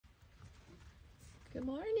Good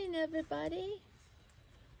morning, everybody.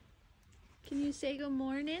 Can you say good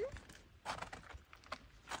morning?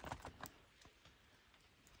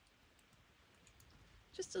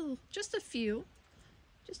 Just a few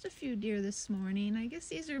deer this morning. I guess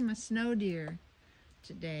these are my snow deer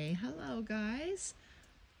today. Hello, guys.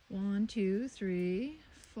 1, 2, 3,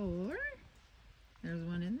 4. There's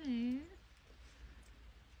one in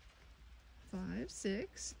there. 5,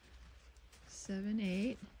 6, 7,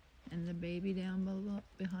 8, and the baby down below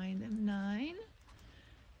behind them. 9,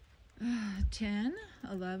 10,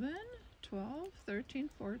 11, 12, 13,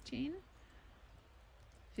 14,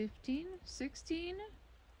 15, 16,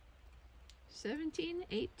 17,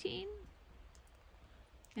 18.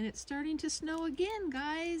 And it's starting to snow again,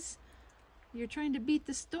 guys. You're trying to beat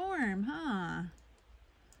the storm, huh?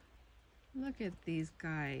 Look at these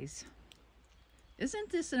guys.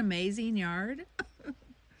 Isn't this an amazing yard?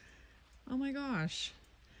 Oh my gosh.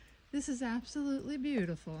 This is absolutely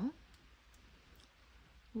beautiful.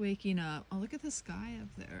 Waking up. Oh, look at the sky up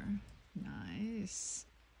there. Nice.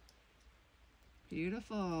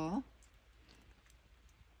 Beautiful.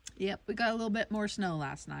 Yep, we got a little bit more snow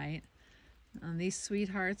last night. These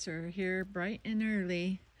sweethearts are here bright and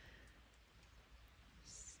early.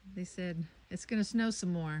 They said it's gonna snow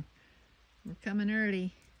some more. We're coming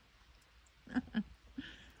early.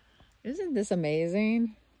 Isn't this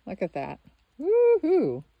amazing? Look at that.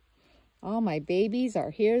 Woohoo! All my babies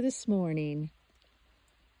are here this morning.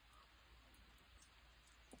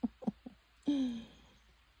 Mama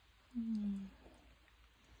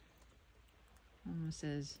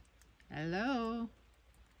says, hello.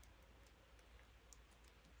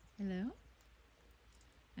 Hello?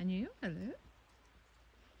 And you? Hello?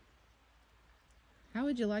 How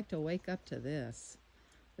would you like to wake up to this?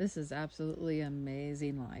 This is absolutely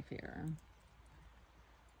amazing life here.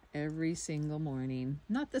 Every single morning.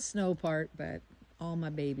 Not the snow part, but all my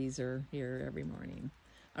babies are here every morning.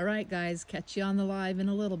 All right, guys, catch you on the live in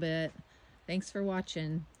a little bit. Thanks for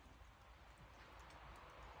watching.